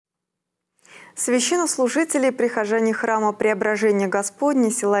Священнослужители и прихожане Храма Преображения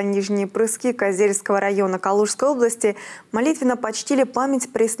Господня села Нижние Прыски Козельского района Калужской области молитвенно почтили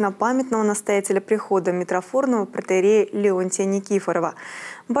память преснопамятного настоятеля прихода митрофорного протоиерея Леонтия Никифорова.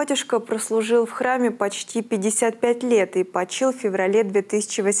 Батюшка прослужил в храме почти 55 лет и почил в феврале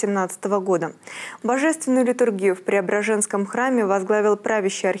 2018 года. Божественную литургию в Преображенском храме возглавил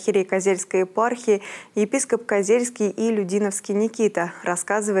правящий архиерей Козельской епархии, епископ Козельский и Людиновский Никита,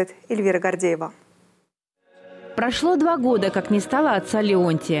 рассказывает Эльвира Гордеева. Прошло 2 года, как не стало отца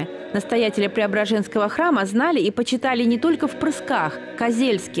Леонтия. Настоятеля Преображенского храма знали и почитали не только в Прысках,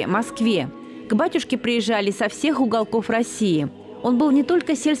 Козельске, Москве. К батюшке приезжали со всех уголков России. Он был не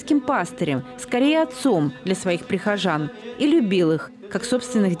только сельским пастырем, скорее отцом для своих прихожан и любил их, как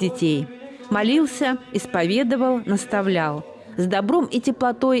собственных детей. Молился, исповедовал, наставлял. С добром и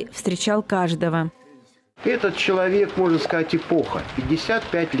теплотой встречал каждого. Этот человек, можно сказать, эпоха.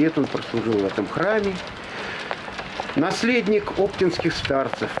 55 лет он прослужил в этом храме. Наследник оптинских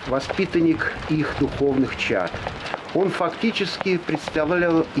старцев, воспитанник их духовных чад. Он фактически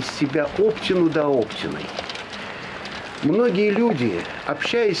представлял из себя Оптину до Оптиной. Многие люди,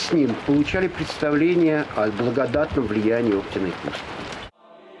 общаясь с ним, получали представление о благодатном влиянии Оптиной пустыни.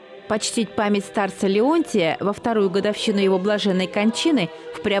 Почтить память старца Леонтия во 2-ю годовщину его блаженной кончины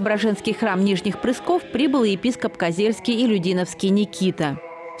в Преображенский храм Нижних Прысков прибыл епископ Козельский и Людиновский Никита.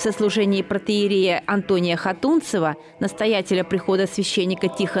 В сослужении протоиерея Антония Хатунцева, настоятеля прихода священника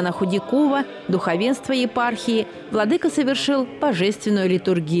Тихона Худякова, духовенства епархии, владыка совершил божественную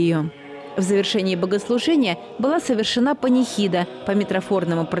литургию. В завершении богослужения была совершена панихида по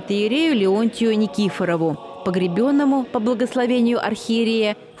митрофорному протоиерею Леонтию Никифорову, погребенному по благословению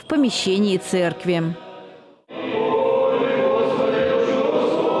архиерея в помещении церкви.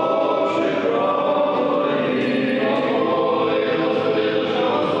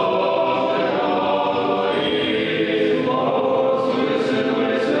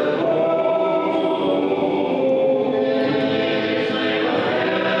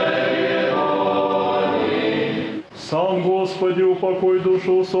 Сам, Господи, упокой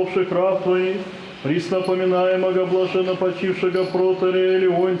душу усопших раб Твоих, преснопоминаемого блаженно почившего протоиерея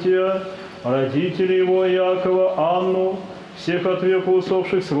Леонтия, родителей его Якова, Анну, всех от века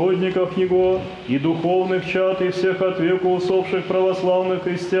усопших сродников его и духовных чад, и всех от века усопших православных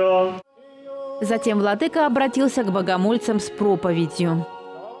христиан. Затем владыка обратился к богомольцам с проповедью.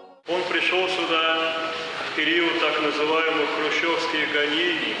 Он пришел сюда в период так называемых хрущевских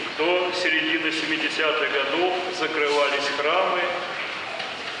гонений. До середины 70-х годов закрывались храмы,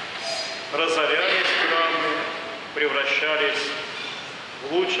 разорялись храмы, превращались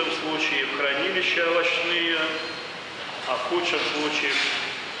в лучшем случае в хранилища овощные, а в худшем случае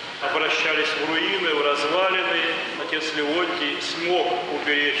обращались в руины, в развалины. Отец Леонтий смог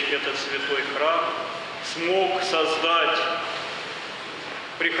уберечь этот святой храм, смог создать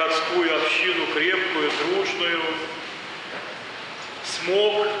приходскую общину крепкую, дружную,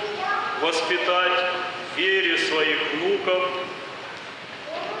 смог воспитать в вере своих внуков.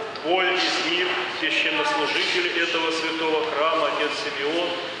 Двое из них, священнослужители этого святого храма, отец Симеон,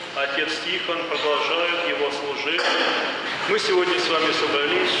 отец Тихон, продолжают его служение. Мы сегодня с вами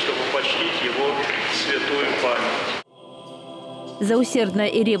собрались, чтобы почтить его святую память. За усердное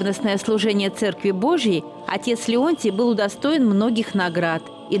и ревностное служение Церкви Божьей отец Леонтий был удостоен многих наград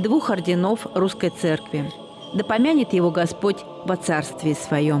и 2 орденов Русской Церкви. Да помянет его Господь во Царстве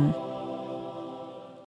Своем.